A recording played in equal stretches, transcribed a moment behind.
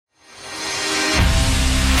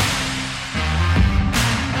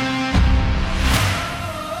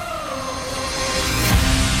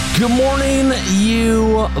Good morning,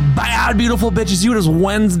 you bad, beautiful bitches. You, it is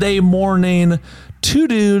Wednesday morning. 2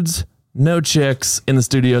 dudes, no chicks in the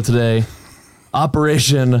studio today.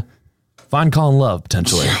 Operation Find Colin Love,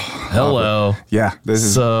 potentially. Hello. Yeah,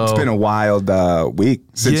 it's been a wild week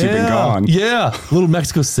since you've been gone. Yeah, little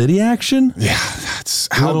Mexico City action. Yeah, that's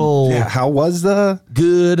how was the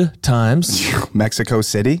good times? Mexico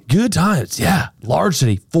City? Good times, yeah. Large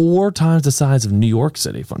city, 4 times the size of New York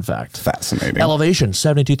City, fun fact. Fascinating. Elevation,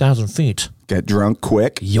 72,000 feet. Get drunk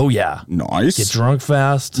quick. Yo, yeah. Nice. Get drunk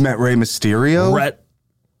fast. Met Rey Mysterio.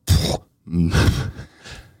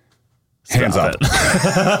 Hands up.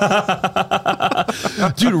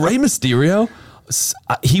 Dude, Rey Mysterio,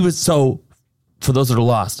 he was so, for those that are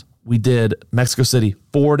lost, we did Mexico City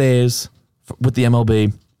 4 days with the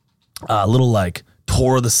MLB, a little like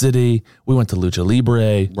tour of the city. We went to Lucha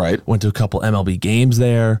Libre. Right. Went to a couple MLB games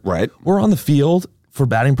there. Right. We're on the field for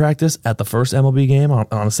batting practice at the first MLB game on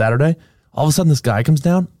a Saturday. All of a sudden, this guy comes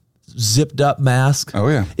down, zipped up mask. Oh,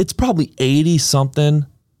 yeah. It's probably 80 something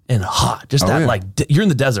and hot. Just you're in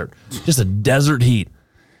the desert. Just a desert heat.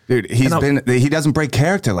 Dude, he doesn't break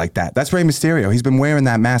character like that. That's Rey Mysterio. He's been wearing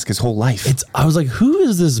that mask his whole life. I was like, who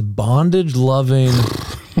is this bondage loving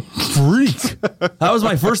freak? That was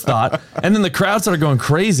my first thought. And then the crowd started going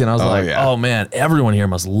crazy. And I was oh man, everyone here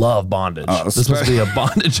must love bondage. This must be a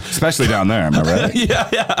bondage. Especially down there, am I right? Yeah.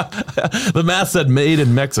 The mask said made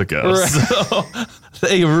in Mexico. Right. So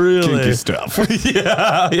they really. Kinky stuff.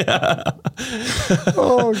 Yeah.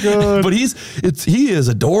 Oh, God. But he is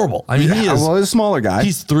adorable. I mean, he's a smaller guy.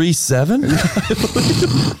 He's 3'7".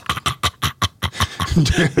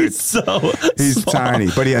 He's small. Tiny,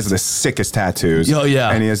 but he has the sickest tattoos. Oh, yeah.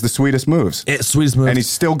 And he has the sweetest moves. And he's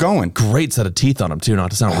still going. Great set of teeth on him, too, not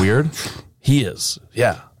to sound weird. He is.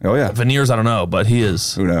 Yeah. Oh, yeah. Veneers, I don't know, but he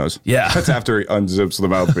is. Who knows? Yeah. That's after he unzips the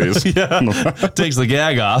mouthpiece. Yeah. Takes the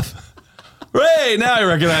gag off. Ray, now I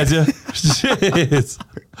recognize you. Jeez.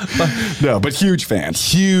 No, but huge fans.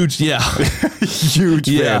 Huge, yeah. Huge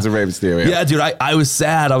fans of Rey Mysterio. Yeah, dude, I was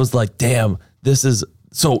sad. I was like, damn, this is...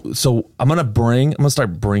 So I'm gonna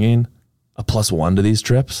start bringing a +1 to these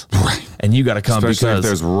trips, right? And you got to come, especially because if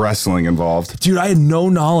there's wrestling involved, dude. I had no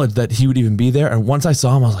knowledge that he would even be there, and once I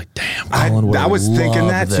saw him, I was like, damn, Colin. I was thinking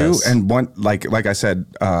that too, and like I said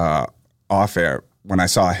off air, when I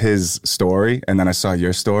saw his story and then I saw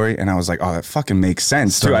your story, and I was like, oh, that fucking makes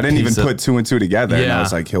sense too. I didn't even put 2 and 2 together, and I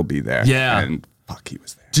was like, he'll be there. Yeah, and fuck, he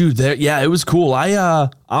was there. Dude, it was cool.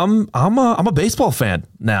 I'm a baseball fan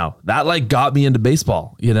now. That like got me into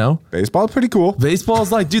baseball, you know? Baseball's pretty cool.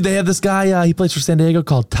 Baseball's like, dude, they have this guy, he plays for San Diego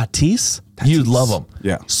called Tatis. You'd love him.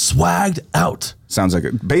 Yeah. Swagged out. Sounds like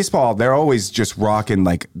it. Baseball, they're always just rocking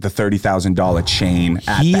like the $30,000 chain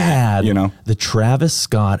at he that, had you know? the Travis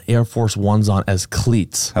Scott Air Force Ones on as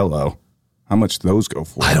cleats. Hello. How much do those go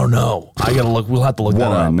for? I don't know. We'll have to look that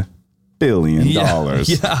up. $1 billion.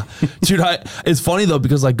 Yeah, dude. It's funny though,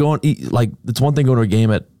 because it's one thing going to a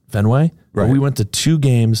game at Fenway, but we went to 2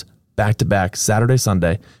 games back to back, Saturday,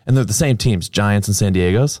 Sunday, and they're the same teams, Giants and San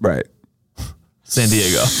Diego's. Right. San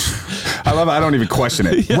Diego. I love it. I don't even question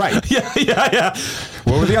it. Yeah. Right. Yeah.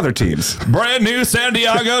 What were the other teams? Brand new San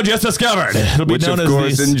Diego just discovered. It'll be which known of as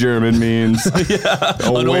course in German means an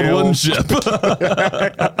old wooden ship.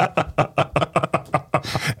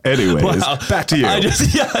 Anyways, back to you. I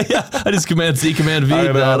just Command C, Command V.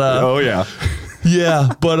 Oh yeah. Yeah,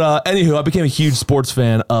 but anywho, I became a huge sports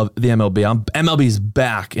fan of the MLB. MLB's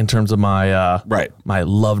back in terms of my my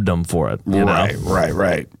lovedom for it.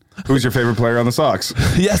 Right. Who's your favorite player on the Sox?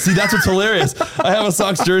 Yeah, see, that's what's hilarious. I have a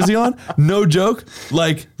Sox jersey on. No joke.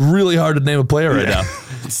 Like, really hard to name a player right now.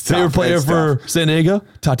 Favorite player for San Diego?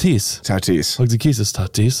 Tatis. Hugs and kisses,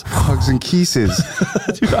 Tatis. Hugs and kisses.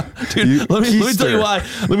 Dude, let me tell you why.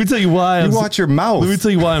 Let me tell you why. You watch your mouth. Let me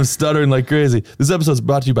tell you why I'm stuttering like crazy. This episode is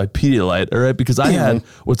brought to you by Pedialyte, all right? Because I had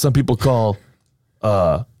what some people call...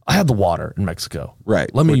 I had the water in Mexico.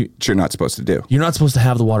 Right. Which you're not supposed to do. You're not supposed to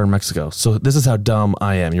have the water in Mexico. So this is how dumb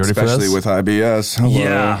I am. You ready for this? Especially with IBS. Hello.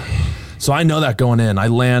 Yeah. So I know that going in. I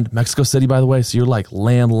land Mexico City, by the way. So you're like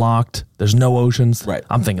landlocked. There's no oceans. Right.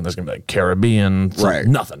 I'm thinking there's going to be like Caribbean.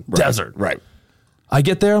 Nothing. Right. Desert. Right. I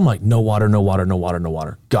get there. I'm like, no water.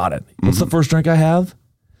 Got it. What's the first drink I have?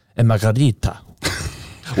 A margarita.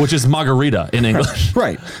 Which is margarita in English.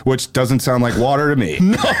 Right. Which doesn't sound like water to me.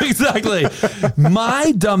 No, exactly.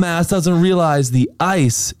 My dumbass doesn't realize the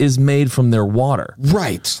ice is made from their water.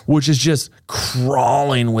 Right. Which is just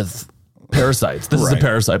crawling with parasites. This is a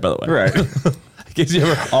parasite, by the way. Right. In case you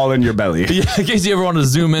ever, all in your belly. Yeah, in case you ever want to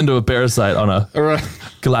zoom into a parasite on a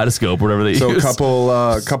kaleidoscope, whatever they use. So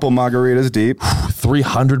a couple margaritas deep.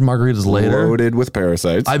 300 margaritas later. Loaded with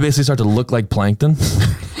parasites. I basically start to look like plankton.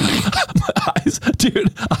 guys,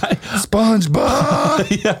 dude,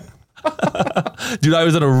 SpongeBob. Yeah. Dude, I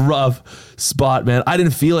was in a rough spot, man. I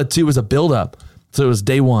didn't feel it too. It was a buildup. So it was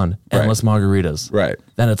day one, endless margaritas. Right.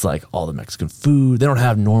 Then it's like all the Mexican food. They don't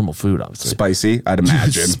have normal food, obviously. Spicy, I'd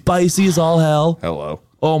imagine. Spicy as all hell. Hello.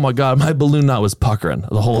 Oh my God, my balloon knot was puckering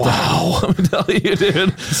the whole time. Let me tell you,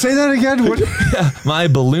 dude. Say that again. What? Yeah, my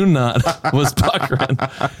balloon knot was puckering.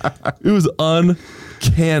 It was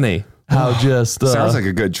uncanny. How just Sounds like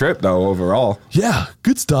a good trip though overall. Yeah,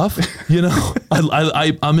 good stuff. You know,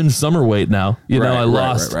 I'm in summer weight now. You know, I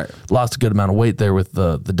lost a good amount of weight there with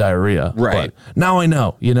the diarrhea. Right. But now I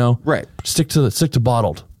know. You know. Right. Stick to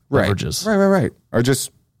bottled beverages. Right. Or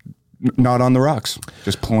just not on the rocks.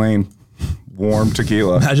 Just plain warm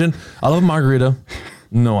tequila. Imagine I love a margarita.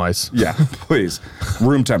 No ice. Yeah, please.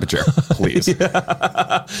 Room temperature, please. For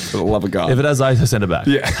the love of God. If it has ice, I send it back.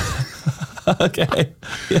 Yeah. Okay.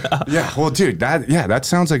 Yeah. Yeah. Well, dude, that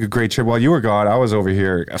sounds like a great trip. While you were gone, I was over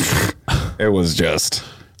here. It was just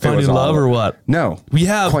finding love or what? No, we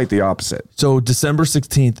have quite the opposite. So December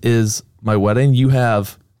 16th is my wedding. You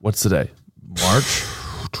have what's today? March.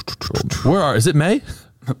 Is it May?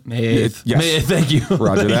 May 8th. Yes. May 8th, thank you.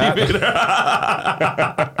 Roger that.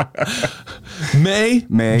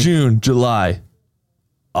 May, June, July,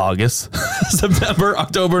 August, September,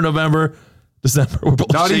 October, November, December. We're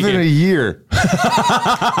both Not shaking. even a year. You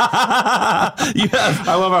have.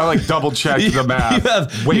 I love how I like double checked the math.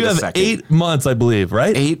 You have 8 months, I believe,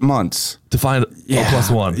 right? 8 months to find O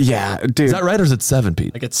plus one. Yeah, dude. Is that right, or is it 7,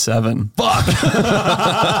 Pete? I get 7. Fuck.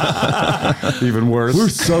 Even worse. We're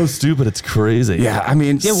so stupid. It's crazy. Yeah, I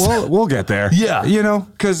mean, we'll get there. Yeah, you know,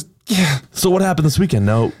 because So what happened this weekend?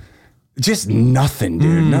 No, just nothing,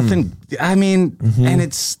 dude. Nothing. I mean, and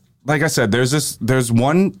it's like I said. There's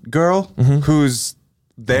one girl who's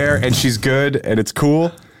there and she's good and it's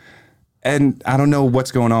cool. And I don't know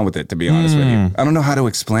what's going on with it, to be honest with you. I don't know how to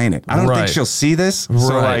explain it. I don't think she'll see this. So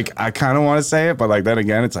like, I kind of want to say it, but like then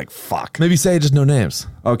again, it's like, fuck. maybe say just no names.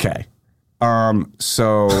 Okay.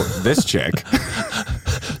 So this chick,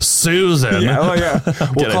 Susan.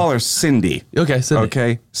 we'll call her Cindy. Okay, Cindy.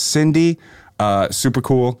 Okay, Cindy, super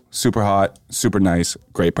cool, super hot, super nice,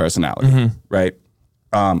 great personality, right?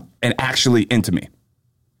 And actually into me,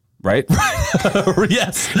 right?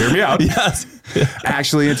 Yes. Hear me out. Yes.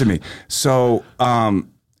 Actually into me. So, and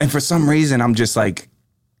for some reason, I'm just like,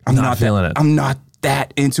 I'm not feeling it. I'm not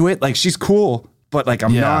that into it. Like she's cool, but like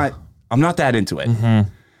I'm not that into it.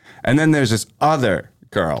 And then there's this other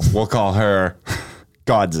girl. We'll call her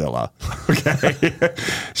Godzilla. Okay.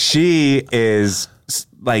 She is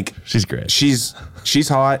like, She's great. She's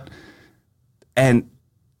hot and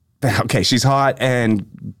she's hot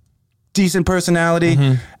and decent personality,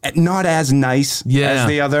 and not as nice as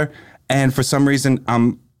the other. And for some reason, I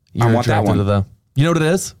want that one. You know what it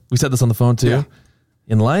is? We said this on the phone too. Yeah.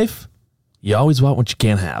 In life, you always want what you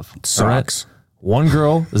can't have. Sucks. All right? One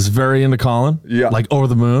girl is very into Colin. Yeah. Like over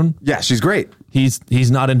the moon. Yeah, she's great. He's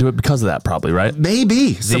not into it because of that, probably, right?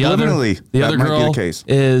 Maybe subliminally. The other might girl be the case.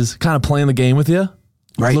 is kind of playing the game with you.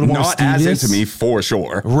 Right, A little more not as mischievous. into me for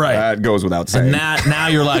sure. Right. That goes without saying. And now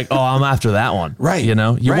you're like, oh, I'm after that one. Right. You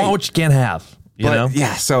know, you Right. want what you can't have. You know?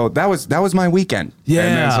 Yeah, so that was my weekend. Yeah.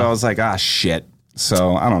 And then so I was like, shit.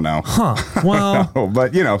 So I don't know. Huh. Well, No,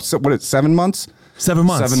 but you know, so what? It's 7 months. 7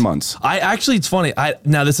 months. 7 months. I actually, it's funny.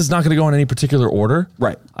 Now this is not going to go in any particular order.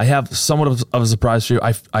 Right. I have somewhat of a surprise for you.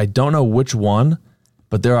 I don't know which one,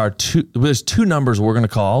 but there's 2 numbers we're going to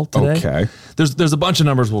call today. Okay. There's a bunch of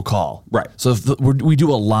numbers we'll call. Right. So if we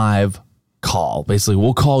do a live call, basically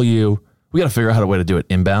we'll call you. We got to figure out how to way to do it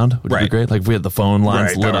inbound, which would be Right. great. Like if we had the phone lines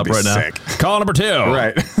Right, lit that up would be right sick. now. Call number 2.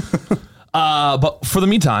 Right. But for the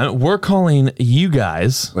meantime, we're calling you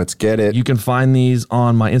guys. Let's get it. You can find these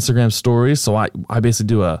on my Instagram stories. So I basically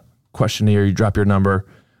do a questionnaire. You drop your number.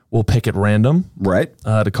 We'll pick at random right.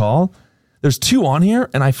 to call. There's 2 on here,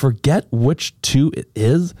 and I forget which 2 it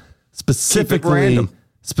is.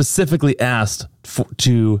 Specifically asked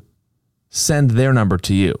to send their number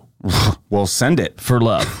to you We'll send it. for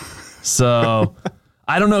love. So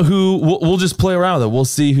I don't know who. We'll just play around with it. We'll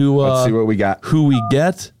see who. Let's see what we got. Who we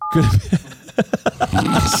get. Could it be?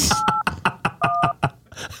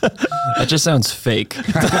 That just sounds fake.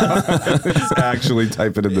 Let's actually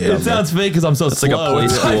type it in the number. It sounds fake because I'm so It's like slow. a play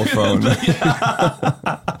school phone.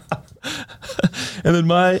 And then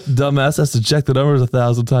my dumbass has to check the numbers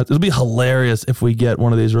 1,000 times. It'll be hilarious if we get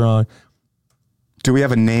one of these wrong. Do we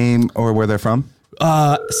have a name or where they're from?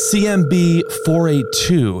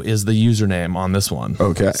 CMB482 is the username on this one.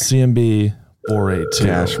 Okay. CMB482.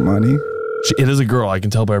 Cash money. It is a girl. I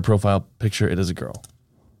can tell by her profile picture. It is a girl.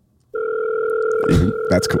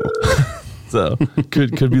 That's cool. So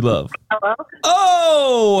could be love. Hello?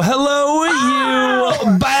 Oh, hello,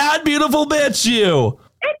 you bad, beautiful bitch, you.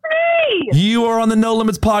 It's me! You are on the No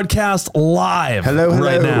Limits podcast live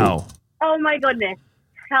right now. Oh, my goodness.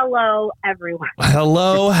 Hello, everyone.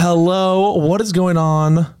 Hello. What is going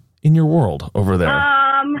on in your world over there?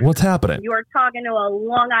 What's happening? You are talking to a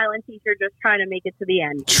Long Island teacher just trying to make it to the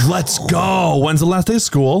end. Let's go. When's the last day of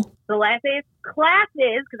school? The last day of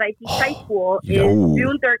classes, because I teach high school, is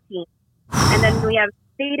June 13th. And then we have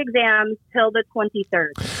state exams till the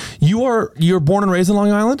 23rd. You're born and raised in Long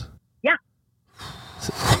Island? Yeah.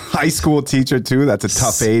 High school teacher, too? That's a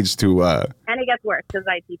tough age to... And it gets worse, because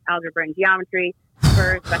I teach algebra and geometry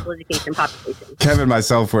for special education populations. Kevin and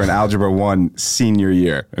myself were in Algebra 1 senior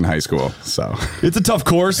year in high school, so... It's a tough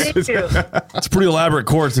course. Me too. It's a pretty elaborate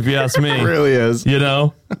course, if you ask me. It really is. You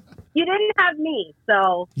know? You didn't have me,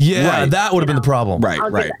 so... Yeah, Right. that would have been the problem.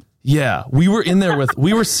 Right. Yeah, we were in there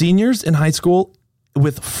we were seniors in high school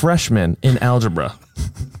with freshmen in algebra.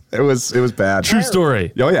 It was bad. True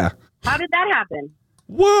story. Oh, yeah. How did that happen?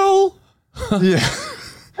 Well, Yeah.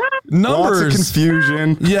 numbers. Lots of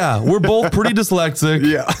confusion. Yeah, we're both pretty dyslexic.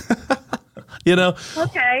 Yeah. You know,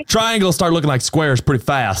 Okay. triangles start looking like squares pretty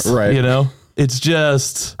fast. Right. You know, it's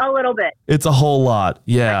just, A little bit. it's a whole lot.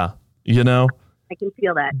 Yeah. You know, I can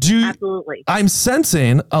feel that. Absolutely. I'm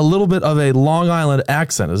sensing a little bit of a Long Island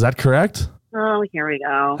accent. Is that correct? Oh, here we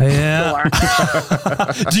go. Yeah.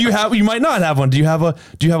 Sure. You might not have one. Do you have a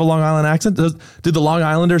Long Island accent? Did the Long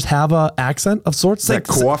Islanders have a accent of sorts? Is that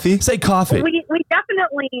coffee? Say coffee.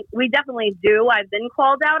 We definitely do. I've been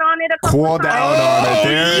called out on it a couple Called times. out on it.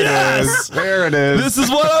 There yes! it is. There it is. This is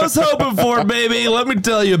what I was hoping for, baby. Let me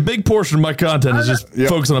tell you, a big portion of my content is just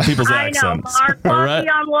focusing on people's I know. accents. Our coffee All right?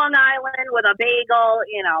 on Long Island with a bagel,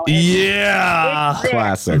 you know. Yeah. it's there.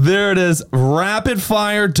 Classic. There it is. Rapid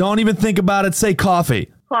fire. Don't even think about it. Say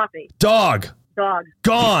coffee. Coffee. Dog. Dog.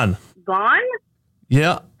 Gone. Gone?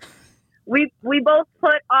 Yeah. We both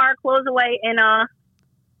put our clothes away in a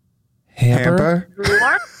Hamper.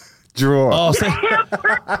 drawer. Drawer. Oh, say,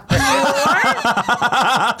 Drawer?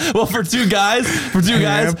 well, for two guys,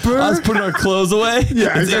 Hamper? us putting our clothes away.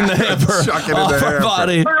 Yeah, it's in the hamper. Chuck it in off the our hamper.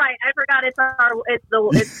 body. All right, I forgot it's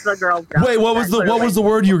the girl's job. Wait, what was the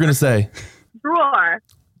word you were gonna say? Drawer.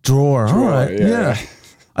 Drawer. All right. Yeah.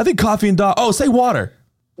 I think coffee and dog. Oh, say water.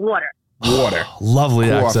 Water. Water. Lovely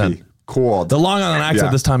Coffee. accent. Cold. The Long Island accent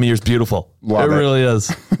Yeah. this time of year is beautiful. Love it it. really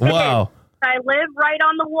is. Wow. I live right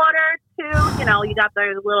on the water too. You know, you got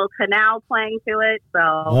the little canal playing to it. So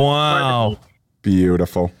Wow.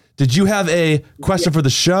 Beautiful. Did you have a question for the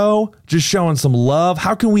show? Just showing some love.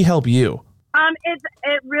 How can we help you?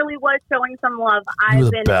 It really was showing some love. You're I've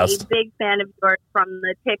the been best. a big fan of yours from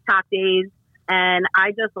the TikTok days, and I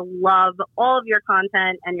just love all of your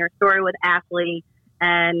content and your story with Ashley,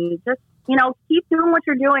 and just, you know, keep doing what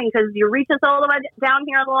you're doing because you reach us all the way down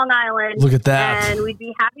here on Long Island. Look at that. And we'd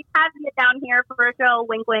be happy to have you down here for a show.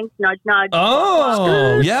 Wink, wink, nudge, nudge.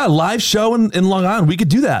 Oh, yeah. Live show in Long Island. We could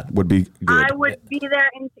do that. Would be good. I would be there,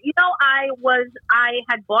 and you know, I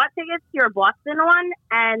had bought tickets to your Boston one,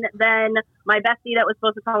 and then my bestie that was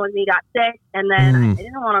supposed to come with me got sick, and then I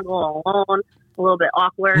didn't want to go alone. A little bit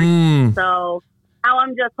awkward. So now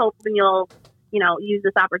I'm just hoping you'll, you know, use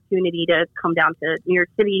this opportunity to come down to New York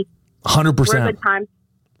City. 100%. For a good time.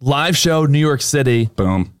 Live show, New York City.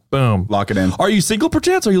 Boom. Boom. Lock it in. Are you single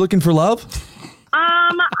perchance? Are you looking for love?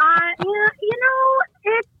 You know,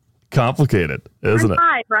 it's Complicated, isn't it?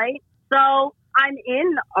 5, right? So I'm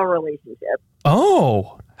in a relationship.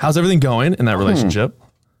 Oh, how's everything going in that relationship?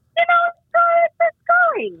 You know, it's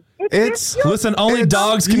going. It's Listen, only It's-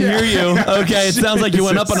 dogs can yeah. hear you. Okay, it sounds like you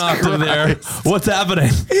went up an Jesus octave there. Christ. What's happening?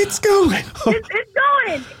 It's going. it's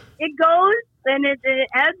going. It goes and it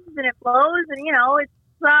ebbs and it flows, and you know, it's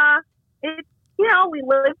you know, we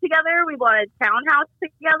live together. We bought a townhouse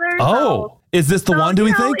together. Oh, is this the one, do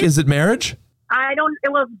we you know, think? Is it marriage? I don't.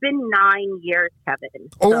 It was been 9 years, Kevin.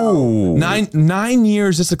 So Oh. 9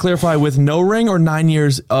 years, just to clarify, with no ring or 9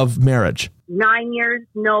 years of marriage? 9 years,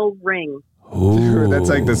 no ring. Ooh, That's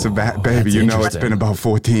like this, baby. That's You know, it's interesting. been about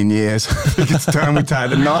 14 years. I think it's time we tie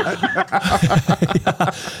the knot.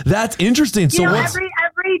 That's interesting. So You know, what's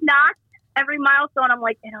every notch, every milestone, I'm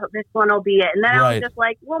like, you know, this one will be it. And then I Right. was just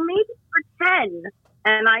like, well, maybe for 10,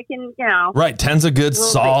 and I can, you know, right? 10's a good, Will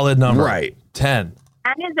be. solid number. Right. 10.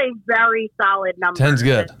 10 is a very solid number. 10's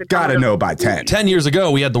good. It's Gotta know by 10. 10 years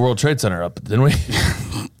ago, we had the World Trade Center up, didn't we?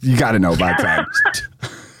 You gotta know by 10.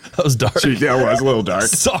 That was dark. Yeah, it was a little dark.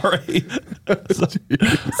 Sorry.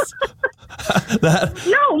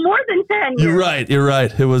 No, more than 10 years. You're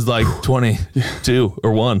right. It was like 22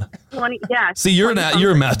 or 1. 20, yeah. See, you're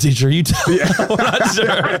a math teacher. You tell. Yeah. We're not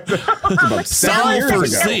sure. About 7 years for ago.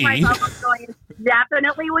 C. My mom was going,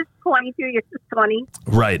 definitely was 22 years, 22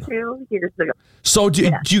 Right. years ago. So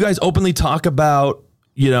do you guys openly talk about,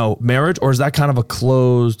 marriage, or is that kind of a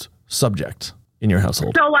closed subject in your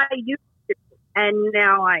household? So I used to, and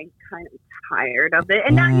now I'm kind of tired of it.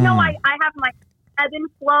 And now, I have my ebb and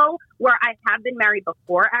flow where I have been married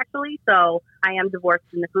before, actually. So I am divorced,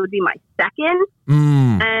 and this would be my second.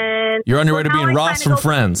 And you're on your way to now being I Ross kinda from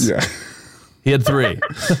Friends. Yeah. He had 3. like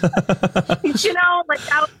that was,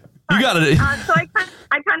 You got it. so I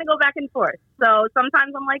kind of go back and forth. So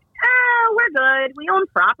sometimes I'm like, we're good. We own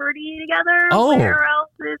property together. Oh. Where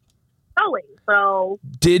else is going? So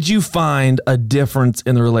Did you find a difference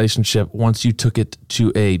in the relationship once you took it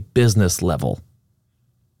to a business level?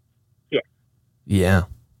 yeah.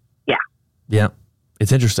 Yeah.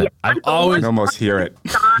 It's interesting. Yeah. I've I always, can almost hear it.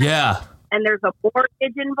 yeah. And there's a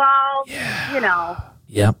mortgage involved. Yeah.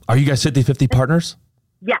 Yeah. Are you guys 50-50 partners?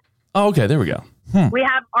 Yeah. Oh, okay. There we go. We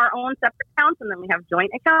have our own separate accounts, and then we have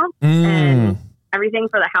joint accounts, and everything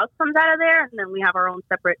for the house comes out of there, and then we have our own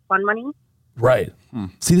separate fund money. Right.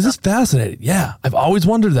 See, this is fascinating. Yeah. I've always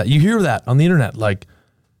wondered that. You hear that on the internet. Like,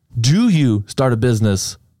 do you start a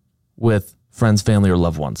business with friends, family, or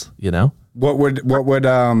loved ones? What would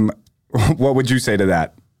you say to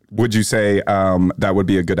that? Would you say that would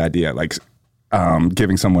be a good idea? Like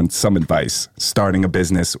giving someone some advice, starting a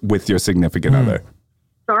business with your significant other?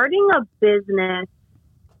 Starting a business,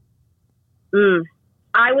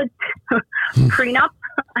 I would prenup,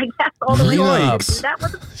 I guess, all the way around.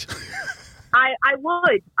 I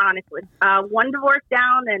would, honestly. One divorce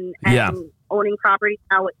down and owning property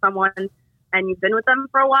now with someone, and you've been with them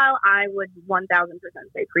for a while, I would 1,000%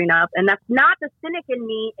 say prenup. And that's not the cynic in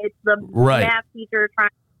me. It's the math teacher trying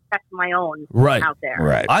to protect my own out there.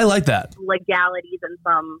 Right. I like that. Legalities and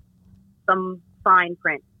some fine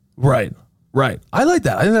print. Right. I like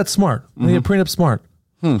that. I think that's smart. I think a prenup smart.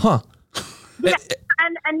 Huh. Yeah.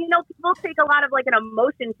 And people take a lot of like an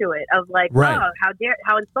emotion to it of like, how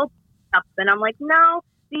insulting stuff. And I'm like, no,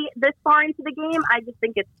 see, this far into the game, I just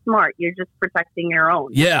think it's smart. You're just protecting your own.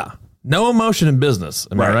 Yeah. No emotion in business.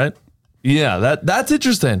 Am I right? Yeah, that's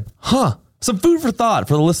interesting. Huh. Some food for thought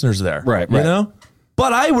for the listeners there. Right.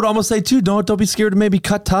 But I would almost say too, don't be scared to maybe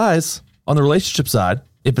cut ties on the relationship side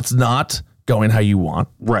if it's not going how you want.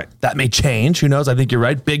 Right. That may change. Who knows? I think you're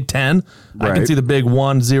right. Big 10. Right. I can see the big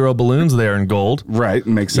 1-0 balloons there in gold. Right.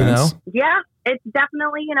 Makes sense. Yeah. It's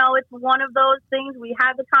definitely, it's one of those things. We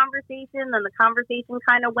had the conversation, then the conversation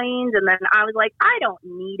kind of wanes, and then I was like, I don't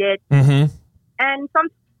need it. Mm-hmm. And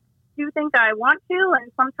sometimes I do think that I want to,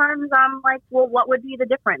 and sometimes I'm like, well, what would be the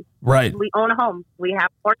difference? Right. We own a home. We have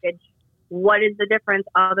a mortgage. What is the difference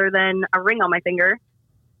other than a ring on my finger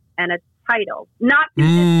and a title? Not to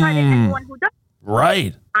discredit anyone who does.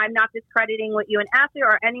 Right. I'm not discrediting what you and Ashley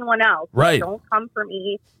or anyone else. Right. Don't come for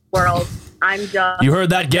me, world. I'm just. You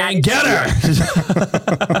heard that, gang? Get her! I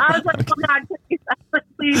was like, oh God,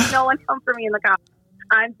 please, no one come for me in the comments.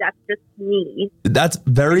 That's just me. That's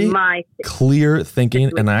very clear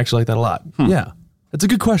thinking, and I actually like that a lot. Yeah, that's a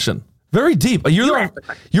good question. Very deep. You're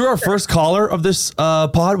our first caller of this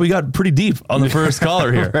pod. We got pretty deep on the first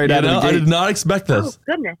caller here. Right out of the gate. I did not expect this. Oh,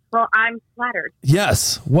 goodness. Well, I'm flattered.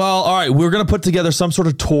 Yes. Well, all right. We're going to put together some sort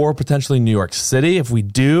of tour, potentially in New York City. If we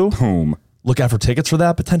do, look out for tickets for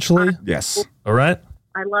that, potentially. Yes. All right.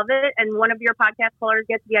 I love it. And one of your podcast callers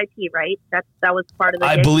gets VIP, right? That was part of the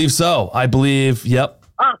I gig? believe so. I believe, yep.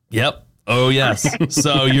 Oh. Yep. Oh, yes.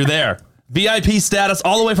 So you're there. VIP status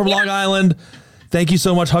all the way from Long Island. Thank you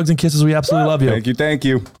so much. Hugs and kisses. We absolutely love you. Thank you. Thank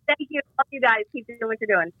you. Love you guys. Keep doing what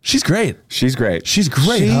you're doing. She's great. She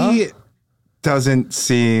doesn't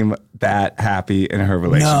seem that happy in her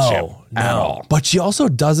relationship at all. But she also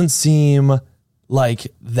doesn't seem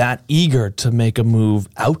like that eager to make a move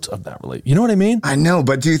out of that relationship. You know what I mean? I know,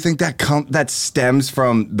 but do you think that stems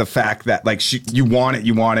from the fact that like you want it,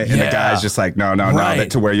 and the guy's just like, no,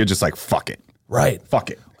 that to where you're just like, fuck it. Right. Fuck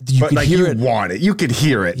it. You could hear it. Want it. You could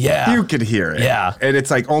hear it. Yeah. You could hear it. Yeah. And it's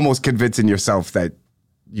like almost convincing yourself that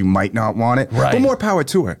you might not want it. Right. But more power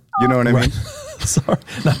to her. You know what I mean? Sorry,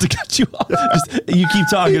 not to cut you off. You keep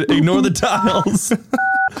talking. Ignore the tiles.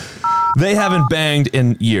 They haven't banged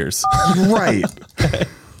in years. Right. Okay.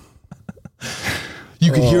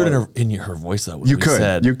 You could hear it in her voice, though. You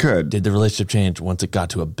could. Did the relationship change once it got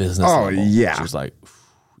to a business level? Yeah. She was like,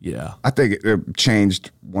 yeah. I think it changed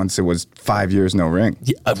once it was 5 years, no ring.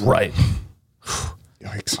 Yeah, right.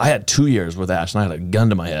 Yikes. I had 2 years with Ash, and I had a gun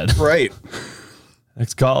to my head. Right.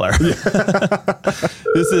 Next caller.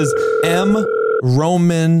 This is M.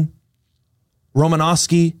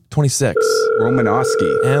 Romanowski 26.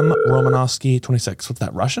 Romanowski. M. Romanowski 26. What's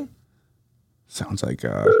that, Russian? Sounds like,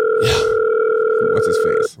 what's his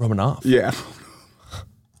face? Romanov. Yeah.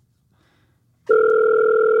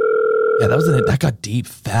 Yeah, that got deep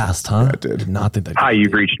fast, huh? Yeah, it did. Not think that. Hi,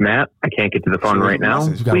 you've reached Matt. I can't get to the phone right now.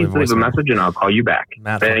 message. Gotta Please leave a leave a voicemail. message and I'll call you back.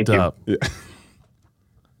 Matt Thank fucked you. up. Yeah.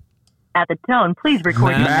 At the tone, please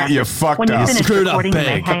record your Matt, you message. fucked When you up. finish Screwed up recording, you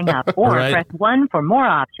may big. hang up or Right. press 1 for more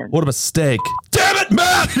options. What a mistake. Damn it,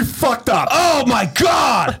 Matt! You fucked up. Oh my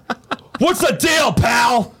God! What's the deal,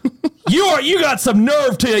 pal? You got some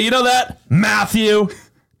nerve to you. You know that, Matthew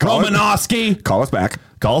Call it. Romanowski. Call us back.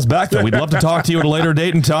 Call us back, though. We'd love to talk to you at a later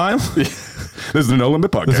date and time. This is the No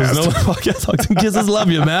Limit Podcast. This is no podcast. Hugs and kisses.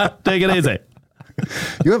 Love you, Matt. Take it easy.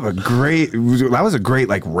 You have that was a great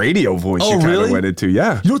like radio voice Oh, you kind of really? went into.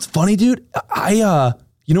 Yeah. You know what's funny, dude? You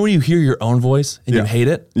know when you hear your own voice and you Yeah. hate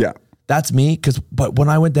it? Yeah. That's me. But when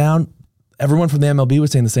I went down, everyone from the MLB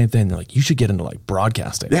was saying the same thing. They're like, you should get into like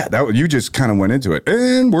broadcasting. Yeah. You just kind of went into it.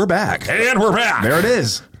 And we're back. And we're back. There it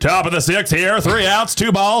is. Top of the sixth here. 3 outs,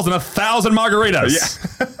 2 balls, and 1,000 margaritas.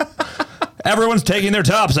 Yeah. Everyone's taking their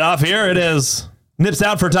tops off here. It is nips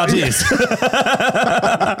out for Tatis.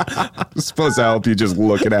 It's supposed to help you just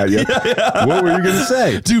looking at you. What were you going to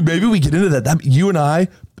say? Dude, maybe we get into that. You and I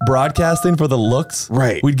broadcasting for the looks.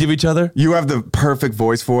 Right. We'd give each other. You have the perfect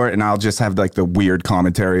voice for it, and I'll just have like the weird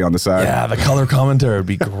commentary on the side. Yeah, the color commentary would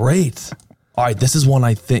be great. All right, this is one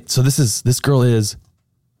I think. So this girl is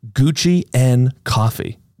Gucci N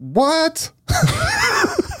Coffee. What?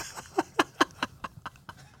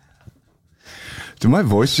 Did my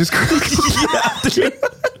voice just crack?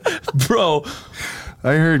 Bro,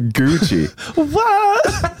 I heard Gucci. what?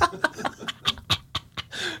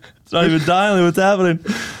 It's not even dialing. What's happening?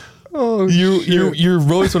 Oh, Your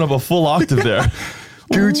voice went up a full octave there.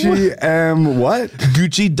 Gucci what?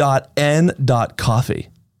 Gucci.n.coffee.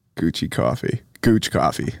 Gucci coffee. Gooch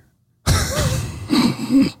coffee.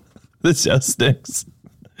 This just stinks.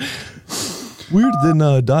 Weird than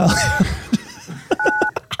dial.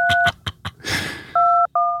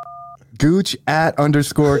 Gooch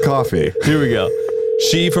 @_coffee. Here we go.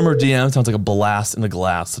 She from her DM sounds like a blast in the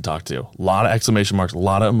glass to talk to. A lot of exclamation marks, a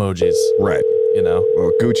lot of emojis. Right. You know?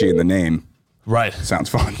 Well, Gucci in the name Right. sounds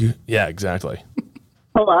fun. Yeah, exactly.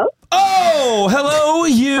 Hello? Oh, hello,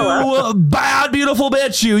 you bad, beautiful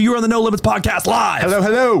bitch. You are on the No Limits Podcast live.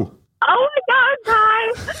 Hello. Oh my God,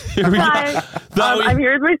 hi. Here we go. Hi. I'm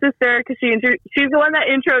here with my sister because she's the one that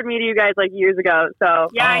introed me to you guys like years ago. So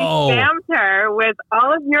yeah, Oh. I spammed her with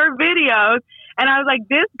all of your videos, and I was like,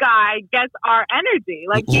 this guy gets our energy.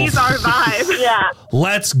 Like he's our vibe. Yeah.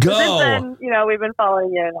 Let's Since go. then, we've been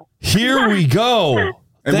following you. Here we go.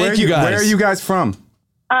 And Thank you guys. Where are you guys from?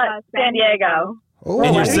 San Diego. Oh,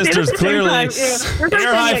 And your We did it sisters at the same clearly. time. Yeah, we're from Air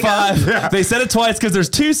San high Diego. five. Yeah. They said it twice because there's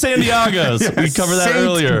 2 San Diegos. We covered that Saint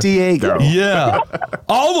earlier. Diego. Yeah.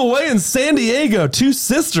 All the way in San Diego. 2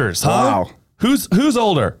 sisters, huh? Wow. Who's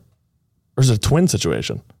older? Or is it a twin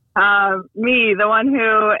situation? Me, the one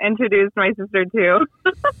who introduced my sister to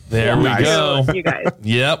There we Nice. go. you guys.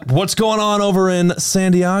 Yep. What's going on over in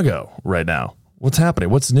San Diego right now? What's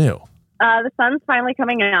happening? What's new? The sun's finally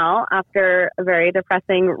coming out after a very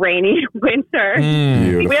depressing, rainy winter.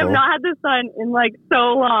 Beautiful. We have not had the sun in like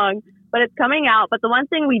so long, but it's coming out. But the one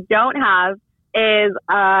thing we don't have is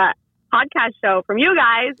a podcast show from you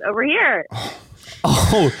guys over here.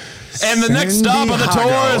 Oh, and the next stop on the San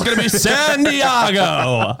tour Diego. is going to be San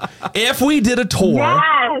Diego. If we did a tour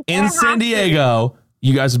Yes, in it San has to. Diego,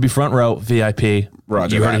 you guys would be front row, VIP.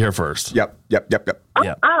 Roger You heard that. it here first. Yep. Yeah.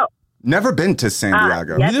 Oh, Never been to San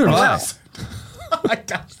Diego. yes, Neither have I. oh my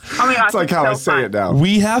gosh. It's like how I so say fun. it now.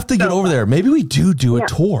 We have to get over there. Maybe we do a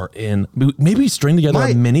tour in. Maybe we string together My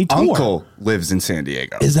a mini tour. uncle lives in San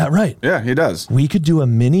Diego. Is that right? Yeah, he does. We could do a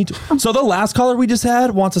mini tour. So the last caller we just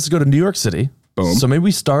had wants us to go to New York City. Boom. So maybe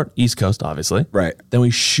we start East Coast, obviously. Right. Then we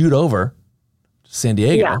shoot over to San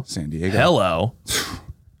Diego. Yeah. San Diego. Hello.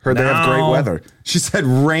 Heard they have great Now- weather. She said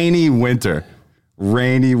rainy winter.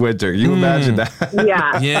 Rainy winter. You imagine that?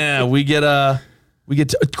 Yeah. Yeah, we get a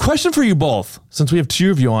question for you both, since we have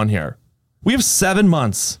 2 of you on here. We have 7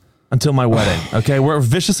 months until my wedding. Okay, we're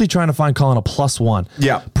viciously trying to find Colin a +1.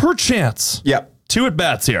 Yeah. Per chance. Yep. 2 at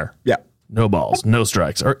bats here. Yep. No balls, no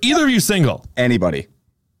strikes. Are either of you single? Anybody.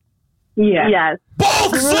 Yeah. Yes.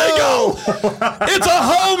 Both single. It's a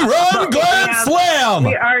home run grand Yeah. slam.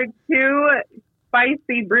 We are 2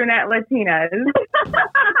 spicy brunette Latinas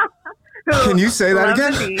who Can you say that love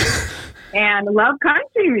again? the beach and love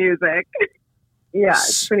country music. Yeah,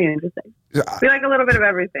 it's pretty interesting. We like a little bit of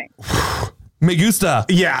everything. Me gusta.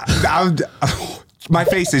 Yeah. My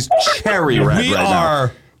face is cherry red We right are.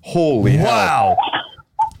 now. Holy hell. Wow.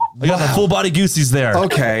 I got the full body goosies there.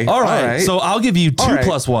 Okay. All right. So I'll give you 2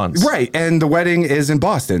 plus 1s. Right. And the wedding is in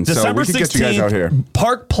Boston. December so we can 16th, get you guys out here.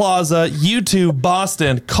 Park Plaza, U2,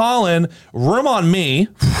 Boston. Colin, room on me.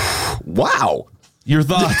 Wow. Your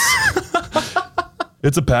thoughts?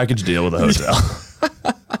 It's a package deal with a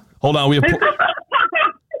hotel. Hold on. We have.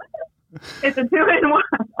 It's a 2-in-1.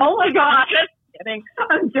 Oh my God. Kidding.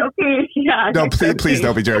 I'm joking. Yeah. No, please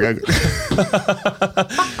don't be joking.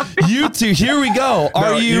 You two, here we go.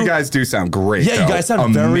 Are you guys do sound great. Yeah, though. you guys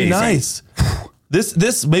sound very nice.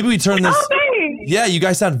 This maybe we turn this. Yeah, you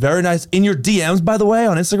guys sound very nice. In your DMs, by the way,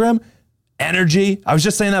 on Instagram, energy. I was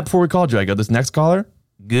just saying that before we called you. I go, this next caller,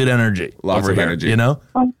 good energy. Lots of energy. You know?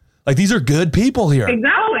 Like, these are good people here.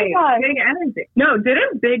 Exactly. Big energy. No,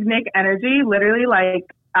 didn't Big Nick Energy literally like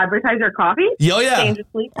advertise their coffee? Oh, yeah. Change of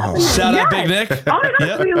sleep. Shout out Big Nick. Oh my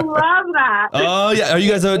gosh, we love that. Oh, yeah. Are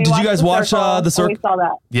you guys, did you guys watch The Circle? We saw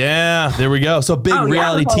that. Yeah, there we go. So big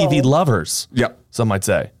reality TV lovers. Yep. Some might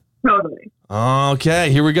say. Totally.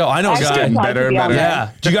 Okay, here we go. I know a Actually, guy. it's nice Better to and be on better. there.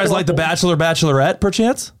 Yeah. Do you guys like The Bachelor, Bachelorette,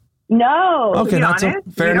 perchance? No. Okay, To be not so.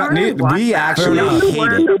 honest, Fair we enough. don't really watch We that. actually We hate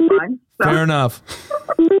weren't it. so fun, so- Fair enough.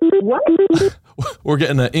 What? We're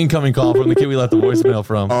getting an incoming call from the kid we left the voicemail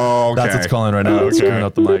from. Oh, okay. That's what's calling right now. It's screwing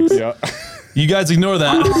up the mics. Yeah. You guys ignore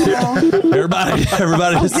that.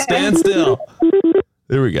 Everybody just stand still.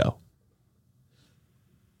 There we go.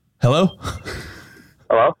 Hello?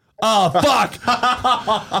 Hello? Oh, fuck.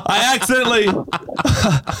 I accidentally.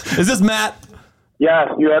 Is this Matt? Yes,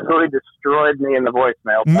 you absolutely destroyed me in the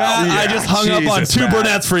voicemail. Matt, I Yeah, just hung up on Jesus, 2 Matt.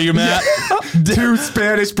 brunettes for you, Matt. 2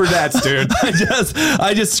 Spanish brunettes, dude.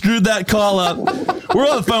 I just screwed that call up. We're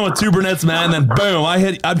on the phone with 2 brunettes, man, and then boom,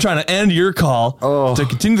 I'm trying to end your call to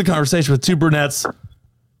continue the conversation with 2 brunettes.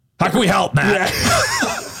 How can we help, Matt?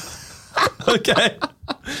 Okay.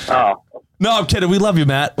 Oh, No, I'm kidding. We love you,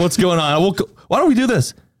 Matt. What's going on? Why don't we do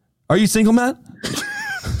this? Are you single, Matt?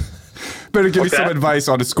 Better give me What's some that? advice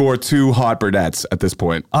on to score 2 hot brunettes at this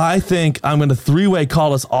point. I think I'm going to 3-way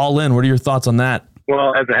call us all in. What are your thoughts on that?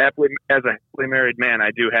 well, as a happily married man,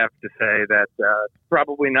 I do have to say that it's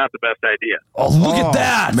probably not the best idea. Oh, look at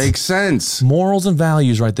that. Makes sense. Morals and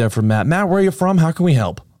values right there from Matt. Matt, where are you from? How can we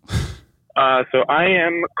help? So I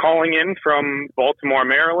am calling in from Baltimore,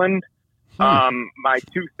 Maryland. My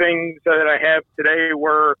 2 things that I have today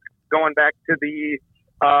were going back to the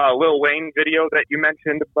Lil Wayne video that you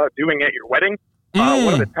mentioned about doing at your wedding.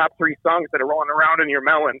 What are the top 3 songs that are rolling around in your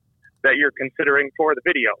melon that you're considering for the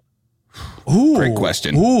video? Ooh, Great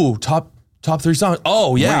question. Ooh, top 3 songs.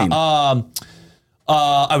 Oh yeah. Wayne.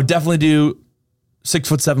 I would definitely do 6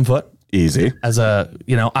 foot, 7 foot Easy. as a,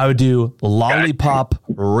 I would do Lollipop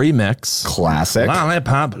remix. Classic.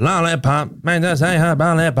 Lollipop, man, just say hi,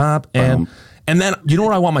 lollipop, and then you know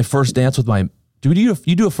what I want my first dance with my. You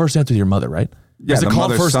do a first dance with your mother, right? Yeah, Is it the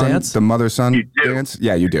called first mother-son- dance? The mother-son You do. dance?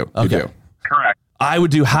 Yeah, you do. Okay. You do. Correct. I would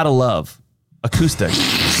do How to Love acoustic,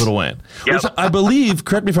 Lil Wayne, Yep. which I believe,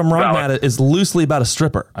 correct me if I'm wrong, Valid. Matt, is loosely about a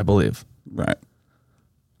stripper, I believe. Right.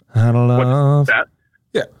 How to What's Love. that?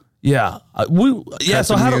 Yeah. Yeah. Set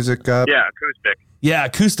So the how to, music up. Yeah, acoustic. yeah,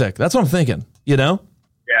 acoustic. That's what I'm thinking, Yeah.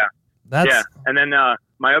 That's Yeah. And then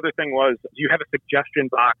my other thing was, do you have a suggestion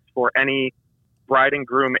box for any bride and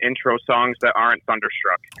groom intro songs that aren't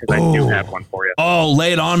Thunderstruck? Because I do Oh. have one for you. Oh,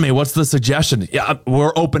 lay it on me. What's the suggestion? Yeah,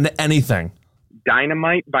 we're open to anything.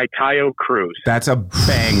 Dynamite by Tayo Cruz. That's a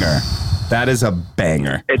banger. That is a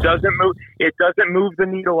banger. It doesn't move the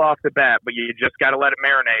needle off the bat, but you just got to let it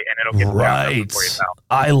marinate, and it'll get down Right. for you, pal.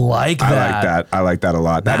 I like that. I like that a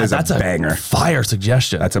lot. That is that's a banger. Fire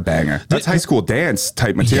suggestion. That's a banger. That's high school dance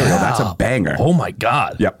type material. Yeah. That's a banger. Oh my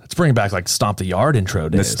God. Yep. Let's bring back like Stomp the Yard intro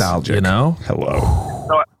days. Nostalgic. Hello.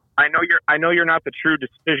 So I know you're not the true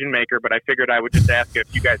decision maker, but I figured I would just ask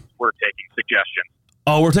if you guys were taking suggestions.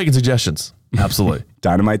 Oh, we're taking suggestions. Absolutely.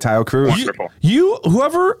 Dynamite Tile Cruz. Wonderful.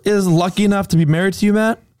 Whoever is lucky enough to be married to you,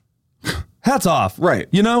 Matt, hats off. Right.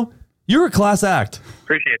 You're a class act.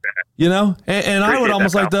 Appreciate that. And I would Appreciate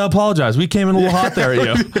almost that, like to apologize. We came in a little hot there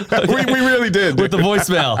at you. we really did. With the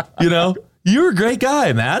voicemail, You're a great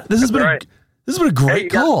guy, Matt. This has been right. a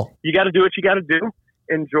great call. You got to do what you got to do.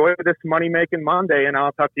 Enjoy this money-making Monday, and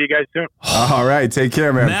I'll talk to you guys soon. All right. Take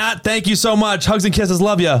care, man. Matt, thank you so much. Hugs and kisses.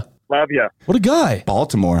 Love you. Love you. What a guy.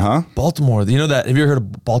 Baltimore, huh? Baltimore. You know that? Have you ever heard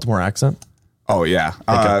of Baltimore accent? Oh, yeah.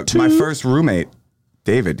 Like my first roommate,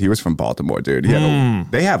 David, he was from Baltimore, dude. He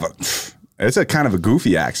had it's a kind of a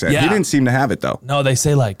goofy accent. Yeah. He didn't seem to have it, though. No, they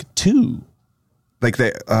say like 2. Like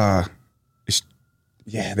they,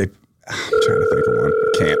 trying to think of one.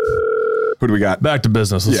 I can't. Who do we got? Back to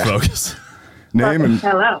business. Let's focus. Name and...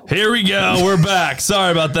 Hello. Here we go. We're back.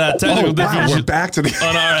 Sorry about that. Technical difficulties We're back to the...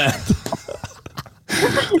 on our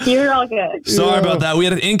end. You're all good. Sorry about that. We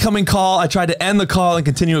had an incoming call. I tried to end the call and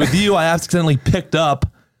continue it with you. I accidentally picked up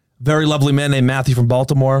a very lovely man named Matthew from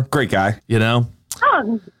Baltimore. Great guy. You know?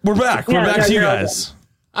 We're back. We're back to you guys.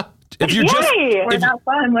 If you're We're not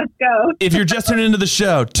fun. Let's go. if you're just tuning into the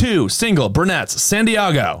show, 2 single brunettes, San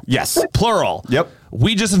Diego. Yes. Plural. Yep.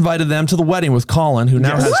 We just invited them to the wedding with Colin, who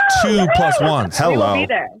now has 2 plus 1s. We will Hello. be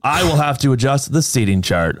there. I will have to adjust the seating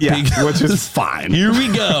chart. Yeah, because- which is fine. Here we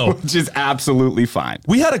go. Which is absolutely fine.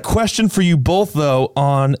 We had a question for you both, though,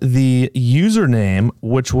 on the username,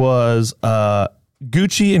 which was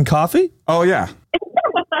Gucci and Coffee. Oh, yeah.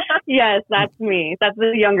 Yes, that's me. That's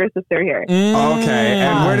the younger sister here. Okay.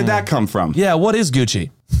 And where did that come from? Yeah, what is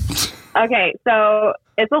Gucci? Okay, so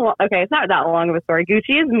it's it's not that long of a story.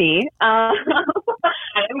 Gucci is me. I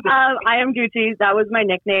am Gucci. That was my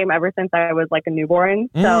nickname ever since I was like a newborn.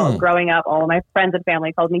 So growing up, all of my friends and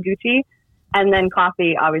family called me Gucci. And then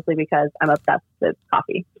Coffee, obviously, because I'm obsessed with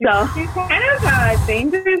coffee. So She's kind of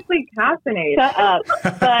dangerously caffeinated. shut up.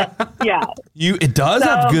 But yeah, It does So,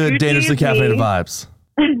 have good Gucci dangerously is caffeinated me. vibes.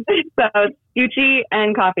 so it's Gucci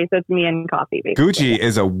and Coffee. So it's me and Coffee, basically. Gucci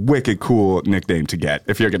is a wicked cool nickname to get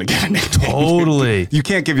if you're going to get a nickname. Totally. You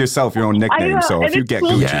can't give yourself your own nickname, know, so if and you it's get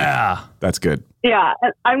cool. Gucci, Yeah. that's good. Yeah,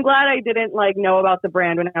 I'm glad I didn't know about the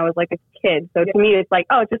brand when I was like a kid. So to me, it's like,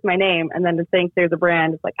 oh, it's just my name. And then to think there's a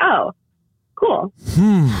brand, it's like, oh, cool.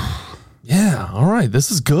 Yeah. All right.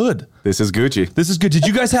 This is good. This is Gucci. This is good. Did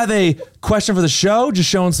you guys have a question for the show? Just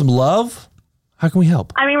showing some love? How can we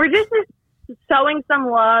help? I mean, we're just showing some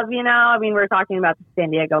love, you know. I mean, we're talking about the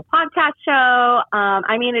San Diego podcast show.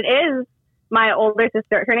 I mean, it is my older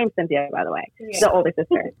sister. Her name's Cynthia, by the way. The older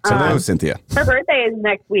sister. So hello, Cynthia. Her birthday is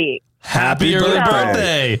next week. Happy early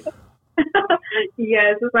birthday. birthday.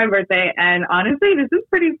 Yes, it's my birthday. And honestly, this is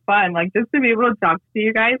pretty fun. Like, just to be able to talk to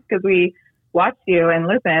you guys because we watch you and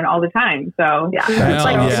listen all the time. So, Yeah. Hell It's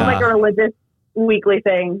like, yeah. it's like a religious weekly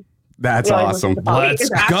thing. That's Yeah, awesome. Let's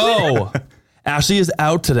go. Ashley is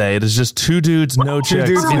out today. It is just 2 dudes, no chicks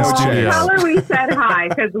dudes, in no studio. tell her we said hi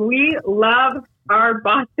because we love our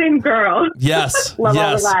Boston girl. Yes. Love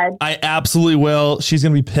all yes. the lads. I absolutely will. She's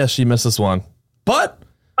going to be pissed she missed this one. But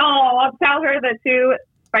Oh, I'll tell her the 2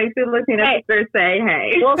 spicy Latina sisters say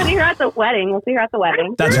hey. We'll see her at the wedding.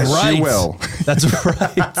 that's Yes, right. you will. That's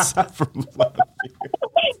right.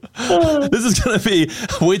 This is going to be,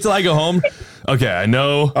 wait till I go home. Okay, I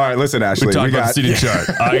know. All right, listen, Ashley. We talked about the seating chart.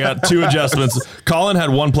 I got 2 adjustments. Colin had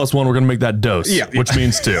 1 plus 1. We're going to make that dose, which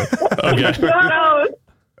means 2. Okay. No.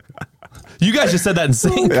 You guys just said that in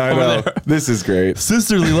sync. I over know. there. This is great.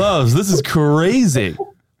 Sisterly loves. This is crazy.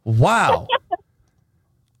 Wow.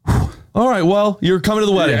 All right. Well, you're coming to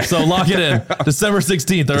the wedding, so lock it in. December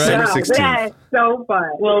 16th. All right. December 16th. Yeah, so fun.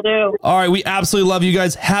 Will do. All right. We absolutely love you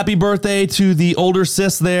guys. Happy birthday to the older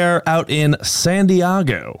sis there out in San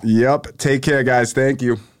Diego. Yep. Take care, guys. Thank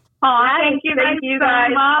you. Oh, thank you guys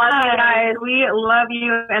so much. Love you guys. We love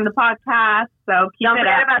you and the podcast. So keep Don't it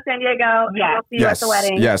forget up. about San Diego. Yeah. We'll see you at the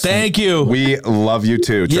wedding. Yes. Thank you. We love you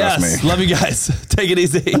too. Trust yes. me. Love you guys. Take it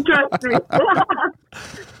easy. Trust me.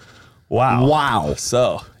 Wow. Wow.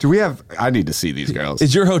 So, Do we have? I need to see these girls.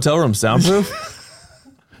 is your hotel room soundproof?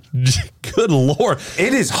 Good Lord.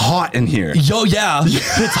 It is hot in here. Yo, yeah.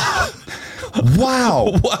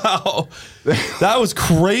 Wow. Wow. That was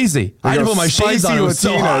crazy. I had to put my shades on. It was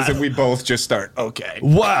so hot. and we both just start. Okay.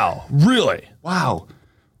 Wow. Really? Wow.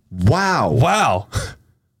 Wow. Wow.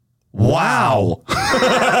 Wow.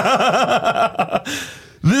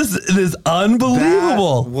 This is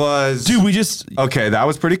unbelievable. That was Dude, we just okay. That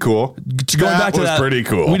was pretty cool. going back to was that. pretty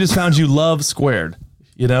cool. We just found you love squared.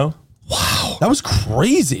 You know? Wow. That was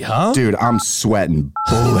crazy, huh? Dude, I'm sweating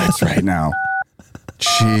bullets right now.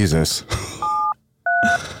 Jesus.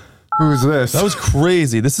 Who's this? That was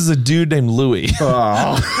crazy. This is a dude named Louie.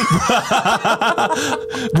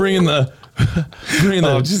 bringing the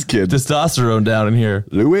just kidding. testosterone down in here.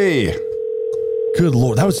 Louis. Good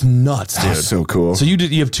Lord, that was nuts, dude. That was so cool. So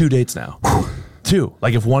you have 2 dates now. 2.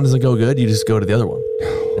 Like if one doesn't go good, you just go to the other one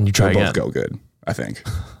and you try They again. both go good, I think.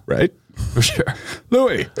 Right? For sure.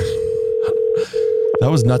 Louis. That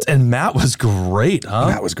was nuts. And Matt was great, huh?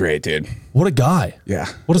 That was great, dude. What a guy. Yeah.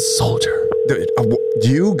 What a soldier. Dude,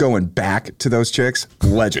 you going back to those chicks?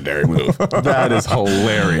 Legendary move. That is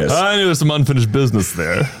hilarious. I knew there was some unfinished business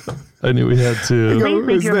there. I knew we had to.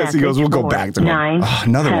 Who's this? He goes, we'll go back to him.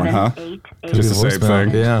 Another one, huh? Just the same thing.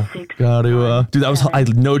 Yeah. Got to, dude, that was, I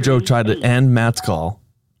no joke, tried to end Matt's call.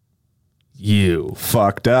 You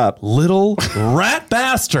Fucked up. little rat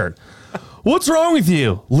bastard. What's wrong with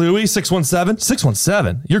you, Louie? 617?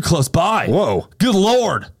 617? You're close by. Whoa. Good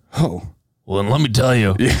Lord. Oh. Well, then let me tell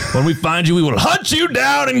you, when we find you, we will hunt you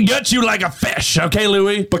down and gut you like a fish. Okay,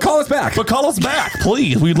 Louie? But call us back. But call us back,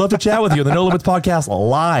 please. We'd love to chat with you on the No Limits Podcast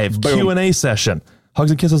live Boom. Q&A session. Hugs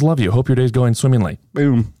and kisses. Love you. Hope your day's going swimmingly.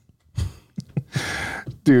 Boom.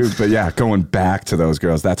 Dude, but yeah, going back to those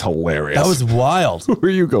girls, that's hilarious. That was wild. Who are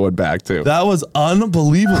you going back to? That was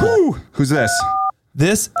unbelievable. Whew. Who's this?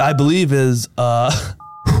 This, I believe, is a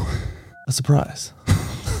surprise.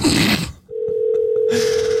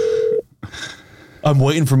 I'm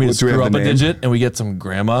waiting for me to Do we have screw up the a name? digit and we get some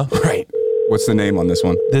grandma. Right. What's the name on this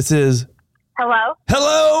one? This is... Hello?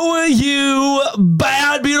 Hello, you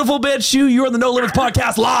bad, beautiful bitch. You're on the No Limits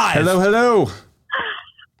Podcast live. Hello.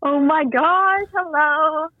 Oh my gosh,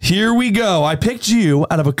 hello. Here we go. I picked you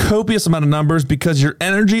out of a copious amount of numbers because your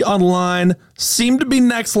energy online seemed to be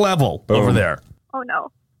next level over there. Oh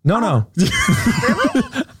no. No.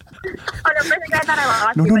 Oh no, for a second I thought I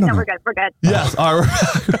lost you, but no, we're good. We're good. Yes. All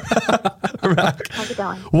right. We're back. How's it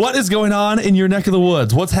going? What is going on in your neck of the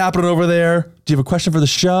woods? What's happening over there? Do you have a question for the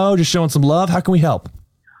show? Just showing some love? How can we help?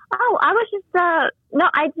 Oh, I was just, no,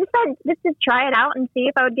 I just said just to try it out and see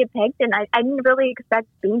if I would get picked, and I didn't really expect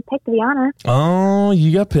being picked, to be honest. Oh,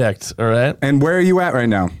 you got picked. All right. And where are you at right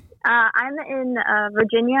now? I'm in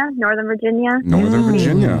Virginia, Northern Virginia. Northern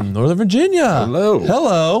Virginia. Northern Virginia.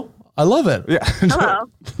 Hello. I love it. Yeah. Hello.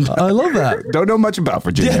 I love that. Don't know much about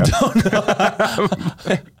Virginia.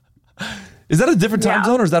 Is that a different time Yeah.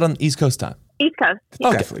 zone or is that on East Coast time? East Coast.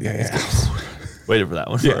 Okay. Definitely. Yeah. Waiting for that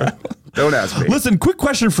one. Yeah. Don't ask me. Listen, quick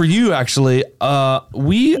question for you, actually.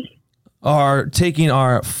 We are taking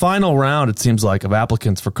our final round, it seems like, of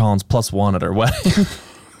applicants for Colin's +1 at our wedding.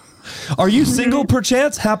 Are you single,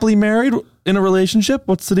 perchance? Happily married? In a relationship?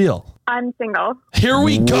 What's the deal? I'm single. Here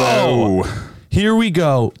we go. Whoa. Here we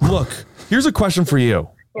go. Look, here's a question for you.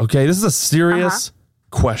 Okay, this is a serious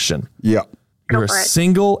question. Yep. You're for it.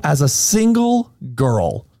 single. As a single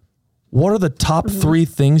girl, what are the top 3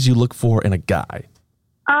 things you look for in a guy?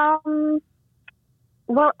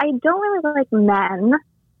 Well, I don't really like men.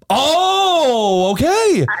 Oh,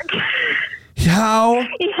 okay. How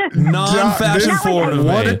non-fashion This- forward of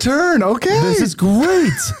What me. a turn. Okay. This is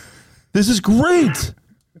great. This is great.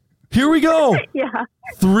 Here we go. Yeah.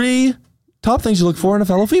 3 top things you look for in a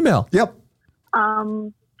fellow female. Yep. I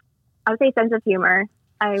would say sense of humor.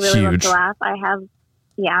 I really love Huge. to laugh. I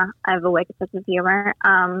have a wicked sense of humor.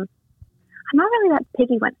 I'm not really that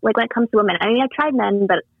picky when it comes to women. I mean, I've tried men,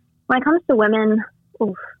 but when it comes to women,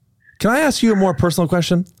 oof. Can I ask you a more personal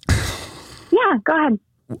question? Yeah, go ahead.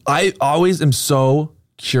 I always am so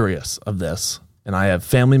curious of this. And I have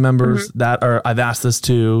family members that I've asked this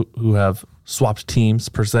to who have swapped teams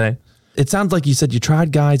per se. It sounds like you said you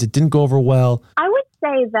tried guys. It didn't go over well. I would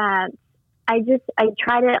say that I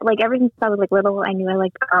tried it, ever since I was little, I knew I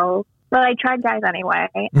liked girls. But I tried guys anyway.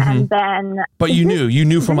 And then. But you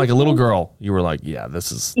knew from a little girl, you were like, yeah,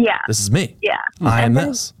 this is me. Yeah. I am And then-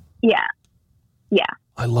 this. Yeah. Yeah.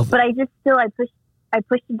 I love But that. I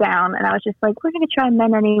pushed it down, and I was just like, we're going to try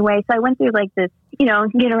men anyway. So I went through this,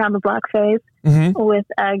 get around the block phase with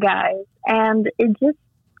guys, and it just,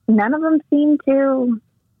 none of them seemed to,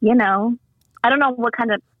 I don't know what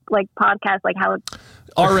kind of podcast, how it's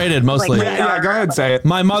R-rated mostly. Like, Yeah, go ahead and say it.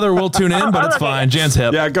 My mother will tune in, but it's Okay. fine. Jan's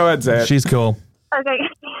hip. Yeah, go ahead and say it. She's cool. okay.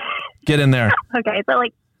 Get in there. Okay. So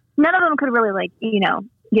none of them could really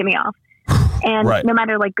get me off. And Right. no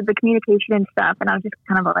matter the communication and stuff. And I was just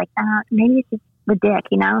kind of maybe it's just the dick,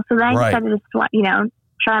 So then I Right. decided to,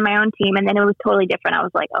 try my own team. And then it was totally different. I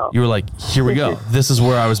was like, oh. You were like, here we go. This is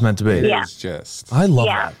where I was meant to be. Yeah. It's just. I love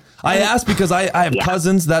Yeah. that. I asked because I have Yeah.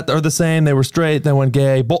 cousins that are the same. They were straight, then went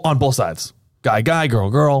gay, on both sides. Guy,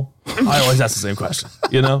 girl. I always ask the same question,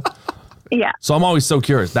 Yeah. So I'm always so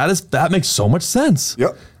curious. That makes so much sense.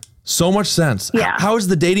 Yep. So much sense. Yeah. How is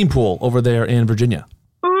the dating pool over there in Virginia?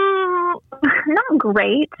 Not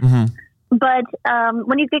great. But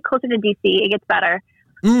when you get closer to DC, it gets better.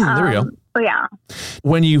 There we go. But yeah.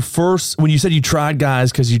 When you said you tried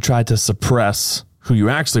guys because you tried to suppress who you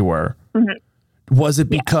actually were, was it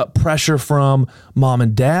because pressure from mom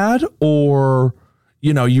and dad, or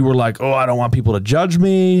you were like, oh, I don't want people to judge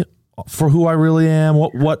me for who I really am?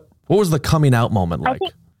 What was the coming out moment like?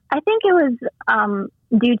 I think it was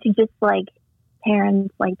due to just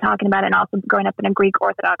parents talking about it, and also growing up in a Greek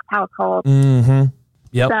Orthodox household. Mm-hmm.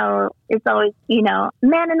 Yep. So it's always,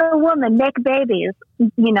 man and a woman make babies,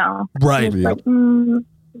 Right. It's Yep. no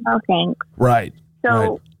thanks. Right.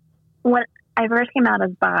 So when I first came out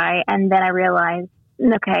as bi, and then I realized,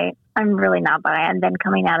 okay, I'm really not bi. And then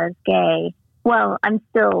coming out as gay, well, I'm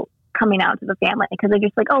still coming out to the family because they're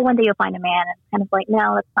just like, oh, one day you'll find a man. And it's kind of like,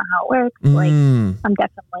 no, that's not how it works. Like, I'm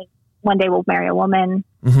definitely, one day we'll marry a woman.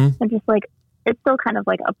 And just like, it's still kind of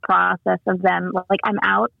like a process of them. Like, I'm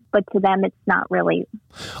out, but to them, it's not really.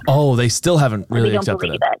 Oh, they still haven't really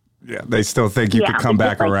accepted it. Yeah, they still think you could come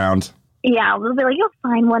back like, around. Yeah, they'll be like, you'll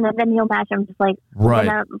find one, and then you'll match. I'm just like, right. And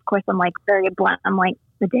then, of course, I'm like very blunt. I'm like,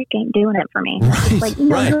 the dick ain't doing it for me. Right, like,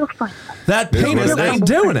 no, right. you'll find one. That penis ain't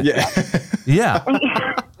doing it. Yeah.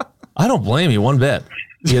 I don't blame you one bit.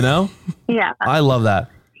 You know? Yeah. I love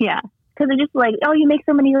that. Yeah. Because they're just like, oh, you make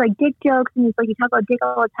so many like dick jokes, and it's like you talk about dick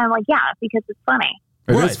all the time. Like, yeah, because it's funny.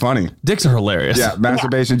 It is funny. Dicks are hilarious. Yeah,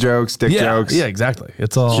 masturbation jokes, dick jokes. Yeah, exactly.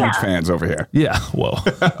 It's all huge fans over here. Yeah, whoa.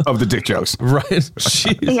 Of the dick jokes. Right.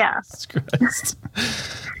 Jesus yeah. Christ.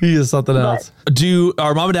 He is something else.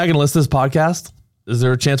 Are mom and dad going to listen to this podcast? Is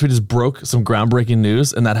there a chance we just broke some groundbreaking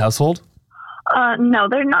news in that household? No,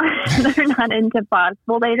 they're not. They're not into pods.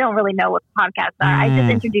 Well, they don't really know what podcasts are. I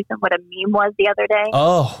just introduced them what a meme was the other day.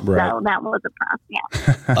 Oh, right. So that was a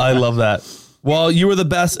process. Yeah. I love that. Well, you were the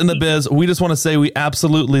best in the biz. We just want to say we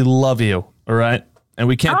absolutely love you. All right. And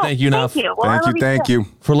we can't thank you enough. Thank you. Well, thank you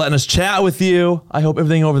for letting us chat with you. I hope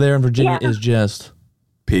everything over there in Virginia is just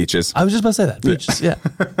peaches. I was just about to say that. Peaches. Yeah.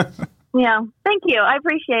 Yeah. Thank you. I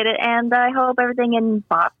appreciate it. And I hope everything in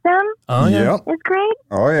Boston is great.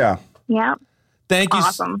 Oh, yeah. Yeah. Thank you.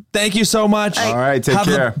 Awesome. Thank you so much. All right. Take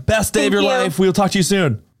care. Have the best day of your life. We'll talk to you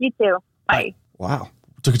soon. You too. Bye. Wow.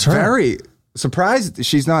 Took a turn. Very surprised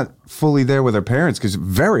she's not fully there with her parents because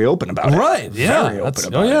very open about it. Right. Yeah. Very open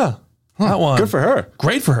about it. Yeah. That one. Good for her.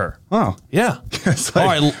 Great for her. Oh. Yeah. It's like,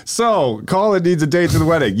 all right. So, Colin needs a date to the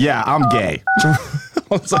wedding. Yeah, I'm gay. I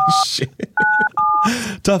was like, shit.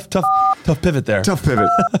 Tough pivot there. Tough pivot.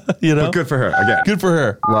 You know? But good for her. Again. Good for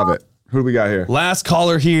her. Love it. Who do we got here? Last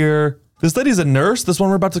caller here. This lady's a nurse. This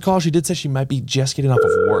one we're about to call. She did say she might be just getting off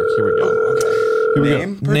of work. Here we go. Here we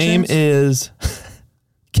go. Name is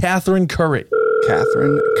Catherine Curry.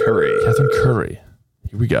 Catherine Curry.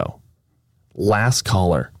 Here we go. Last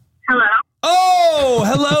caller. Hello. Oh,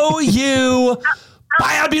 hello, you.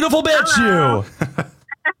 Bye, out, beautiful bitch, you.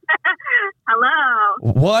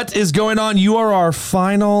 Hello. What is going on? You are our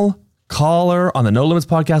final caller on the No Limits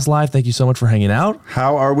Podcast Live. Thank you so much for hanging out.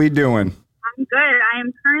 How are we doing? I'm good. I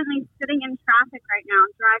am currently sitting in traffic right now,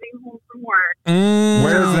 driving home from work.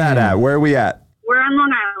 Where's that at? Where are we at? We're on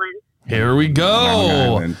Long Island. Here we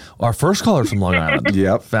go. Our first caller from Long Island.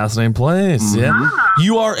 Yep. Fascinating place. Yeah.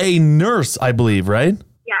 You are a nurse, I believe, right?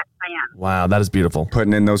 Yes, I am. Wow, that is beautiful.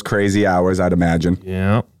 Putting in those crazy hours, I'd imagine.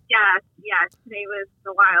 Yeah. Yes. Today was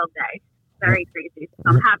a wild day. Very crazy. So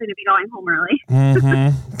I'm happy to be going home early.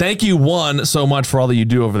 Thank you, so much for all that you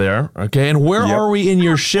do over there. Okay. And where are we in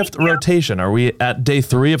your shift rotation? Are we at day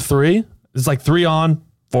 3 of 3? It's like 3 on,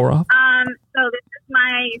 4 off? So this is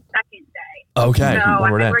my second day. Okay. So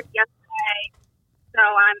I worked yesterday. So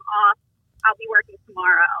I'm off. I'll be working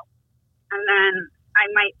tomorrow. And then I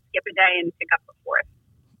might skip a day and pick up the 4th.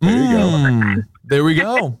 There we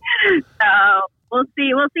go. So we'll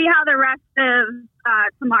see. We'll see how the rest of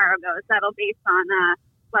tomorrow goes. That'll based on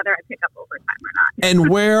whether I pick up overtime or not. And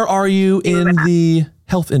where are you in the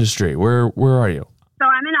health industry? Where are you? So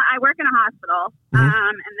I work in a hospital,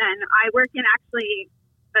 and then I work in actually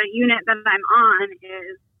the unit that I'm on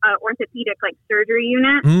is an orthopedic surgery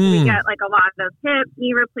unit. We get a lot of hip,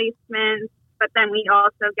 knee replacements, but then we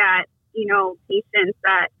also get patients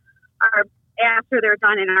that are after they're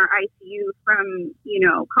done in our ICU from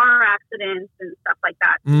car accidents and stuff like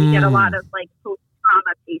that. We get a lot of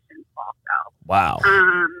post-trauma patients also. Wow.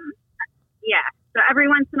 Yeah. So every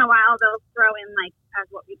once in a while they'll throw in as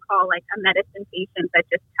what we call a medicine patient that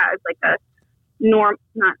just has a normal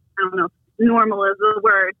is the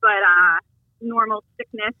word, but normal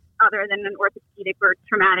sickness other than an orthopedic or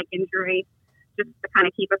traumatic injury, just to kind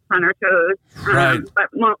of keep us on our toes. Right. But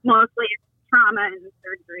mostly it's trauma and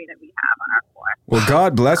surgery that we have on our floor. Well,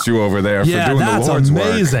 God bless you over there for doing the Lord's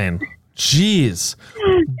amazing. Work. Jeez.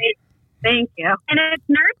 Thank you. And it's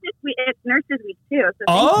Nurses Week too. So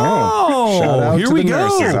shout out here to we the go.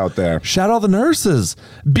 Nurses out there. Shout out the nurses.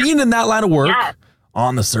 Being in that line of work,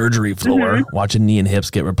 on the surgery floor, watching knee and hips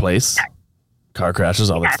get replaced, car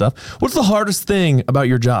crashes, all that stuff. What's the hardest thing about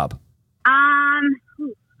your job? I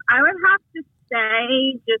would have to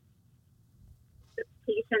say just the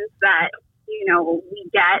patients that we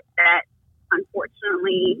get that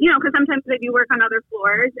unfortunately, because sometimes I do work on other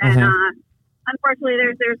floors, and unfortunately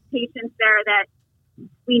there's patients there that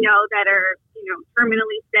we know that are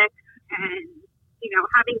terminally sick, and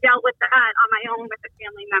having dealt with that on my own with a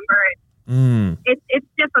family member,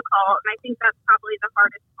 it's difficult, and I think that's probably the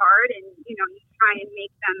hardest part. And you try and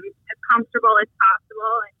make them as comfortable as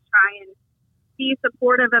possible, and try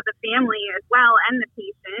supportive of the family as well and the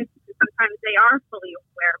patient. Sometimes they are fully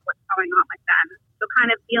aware of what's going on with them. So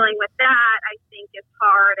kind of dealing with that, I think, is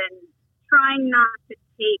hard, and trying not to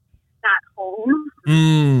take that home.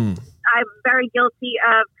 I'm very guilty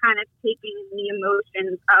of kind of taking the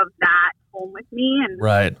emotions of that home with me. And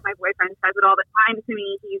my boyfriend says it all the time to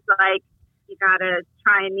me. He's like, you got to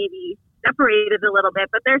try and maybe separate it a little bit.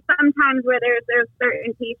 But there's some times where there's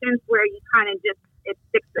certain patients where you kind of just, it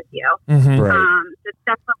sticks with you. It's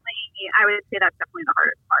definitely, I would say that's definitely the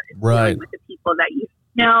hardest part. Is dealing with the people that you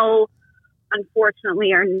know,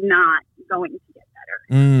 unfortunately, are not going to get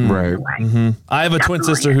better. I have a twin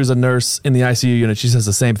sister who's a nurse in the ICU unit. She says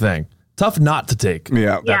the same thing. Tough not to take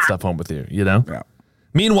that stuff home with you, you know? Yeah.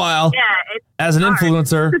 Meanwhile, as an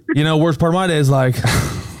influencer, you know, worst part of my day is like,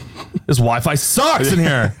 this Wi-Fi sucks in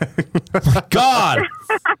here. My God.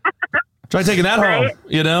 Try taking that home,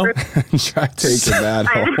 you know? Try taking that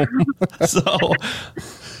home. So,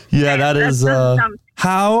 yeah, that is,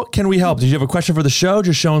 how can we help? Did you have a question for the show?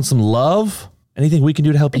 Just showing some love? Anything we can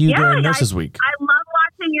do to help you during Nurses Week? I love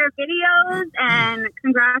watching your videos, and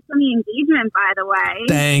congrats on the engagement, by the way.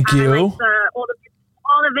 Thank you. I like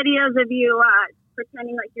all the videos of you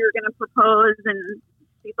pretending like you were going to propose, and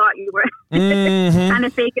she thought you were kind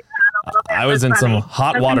of faking that a little bit. I was in some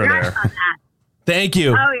hot water there. Thank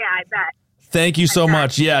you. Oh, yeah, I bet. Thank you so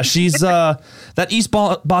much. Yeah, she's that East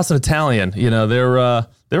Boston Italian. You know,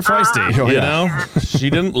 they're feisty. You know, she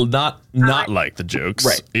didn't not like the jokes.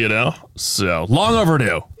 Right. You know, so long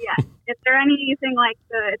overdue. Yeah. If they're anything like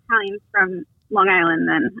the Italians from Long Island,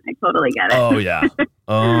 then I totally get it. Oh yeah.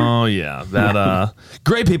 Oh yeah. That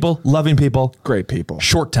great people, loving people, great people,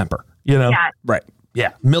 short temper. You know. Yeah. Right.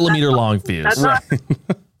 Yeah. Millimeter long fuse. That's awesome.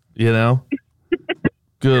 You know.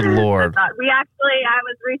 Good Lord. I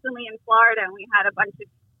was recently in Florida, and we had a bunch of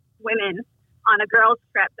women on a girls'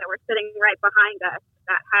 trip that were sitting right behind us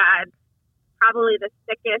that had probably the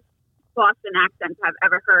thickest Boston accent I've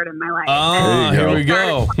ever heard in my life. Oh, here we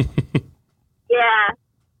go. Yeah.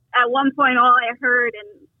 At one point, all I heard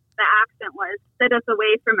in the accent was, sit us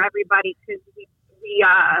away from everybody because we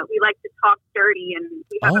like to talk dirty and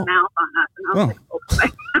we have a mouth on us. And I was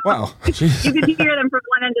like, oh, wow. You could hear them from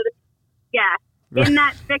one end of in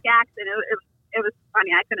that thick accent. It was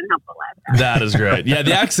funny. I couldn't help but laugh. That is great. Yeah,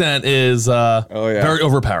 the accent is very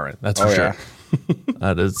overpowering. That's for sure.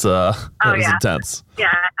 That is intense.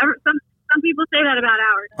 Yeah, some people say that about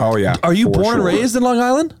ours. Oh yeah. Are you born and raised in Long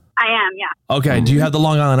Island? I am. Yeah. Okay. Do you have the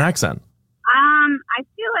Long Island accent? I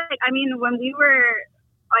feel like, I mean, when we were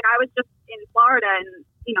like, I was just in Florida, and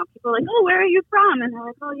you know, people are like, "Oh, where are you from?" And they're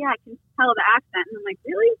like, "Oh, yeah, I can tell the accent." And I'm like,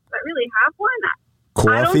 "Really? Do I really have one?" Coffee?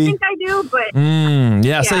 I don't think I do,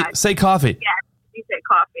 but say coffee. Yeah, you say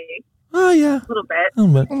coffee. Oh yeah, a little bit.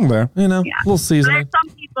 You know, a little seasoning. There's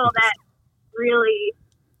some people that really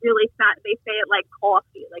they say it like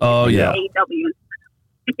coffee. Like AW.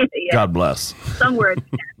 God bless. Some words.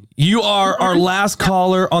 You are our last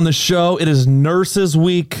caller on the show. It is Nurses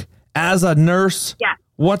Week. As a nurse,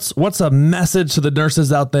 what's a message to the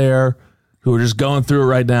nurses out there who are just going through it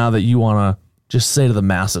right now that you want to just say to the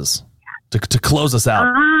masses to close us out?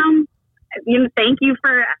 Thank you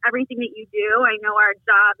for everything that you do. I know our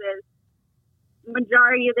job is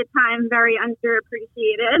majority of the time very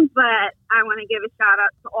underappreciated, but I want to give a shout out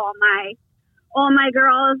to all my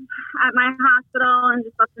girls at my hospital and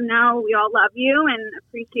just let them know we all love you and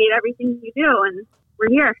appreciate everything you do, and we're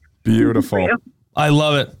here. Beautiful. I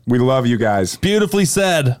love it. We love you guys. Beautifully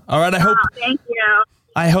said. All right. Thank you.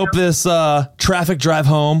 I hope this traffic drive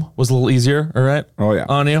home was a little easier. All right. Oh yeah.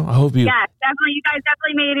 On you. I hope you. Yes, definitely. You guys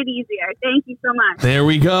definitely made it easier. Thank you so much. There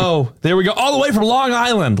we go. All the way from Long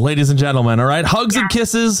Island, ladies and gentlemen. All right. Hugs and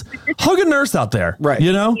kisses. Hug a nurse out there. Right.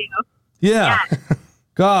 You know? Thank you. Yeah. Yes.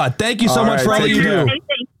 God, thank you so much for all that you do.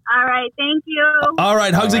 All right. Thank you. All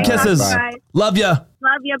right. Hugs and kisses. Bye. Love you.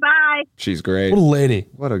 Love you. Bye. She's great. What a lady.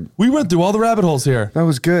 We went through all the rabbit holes here. That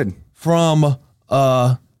was good. From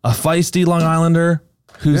a feisty Long Islander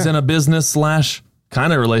who's in a business /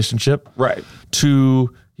 kind of relationship. Right.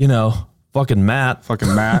 To, fucking Matt.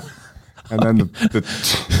 And then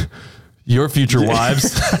the your future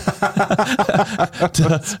wives.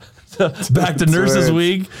 Back to Nurses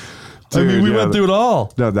Week. Dude, we went through it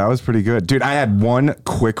all. No, that was pretty good. Dude, I had one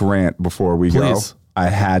quick rant before we go. I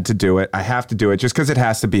had to do it. I have to do it just because it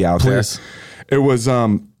has to be out there. It was,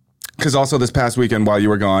 because also this past weekend while you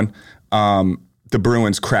were gone, the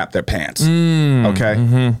Bruins crapped their pants. Okay?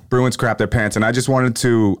 Mm-hmm. Bruins crapped their pants. And I just want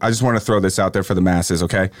to throw this out there for the masses,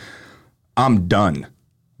 okay? I'm done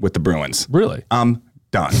with the Bruins. Really? I'm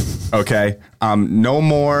done. Okay. No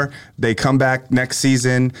more. They come back next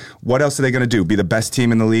season. What else are they going to do? Be the best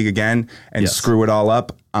team in the league again and screw it all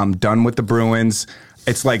up? I'm done with the Bruins.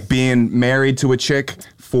 It's like being married to a chick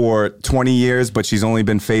for 20 years, but she's only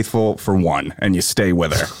been faithful for 1, and you stay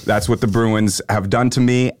with her. That's what the Bruins have done to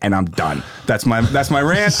me, and I'm done. That's my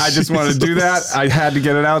rant. I just wanted to do that. I had to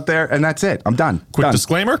get it out there, and that's it. I'm done. Quick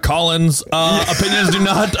disclaimer: Colin's opinions do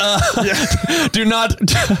not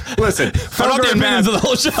listen. Felger and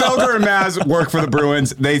Maz work for the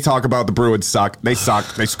Bruins. They talk about the Bruins suck. They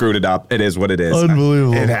suck. They screwed it up. It is what it is.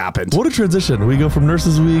 Unbelievable. It happened. What a transition. We go from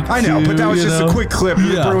Nurses Week. I know, but that was just a quick clip.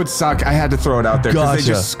 The Bruins suck. I had to throw it out there because they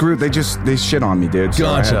just screwed. They shit on me, dude. So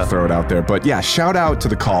I had to throw it out there. But yeah, shout out to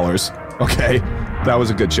the callers. Okay, that was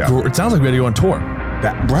a good show. It sounds like we had to go on tour.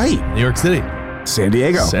 Right. New York City, San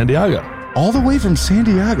Diego, all the way from San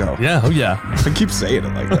Diego. Yeah. Oh yeah. I keep saying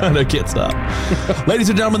it like that. I can't stop. Ladies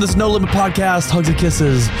and gentlemen, this is No Limit Podcast. Hugs and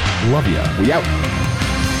kisses. Love ya. We out.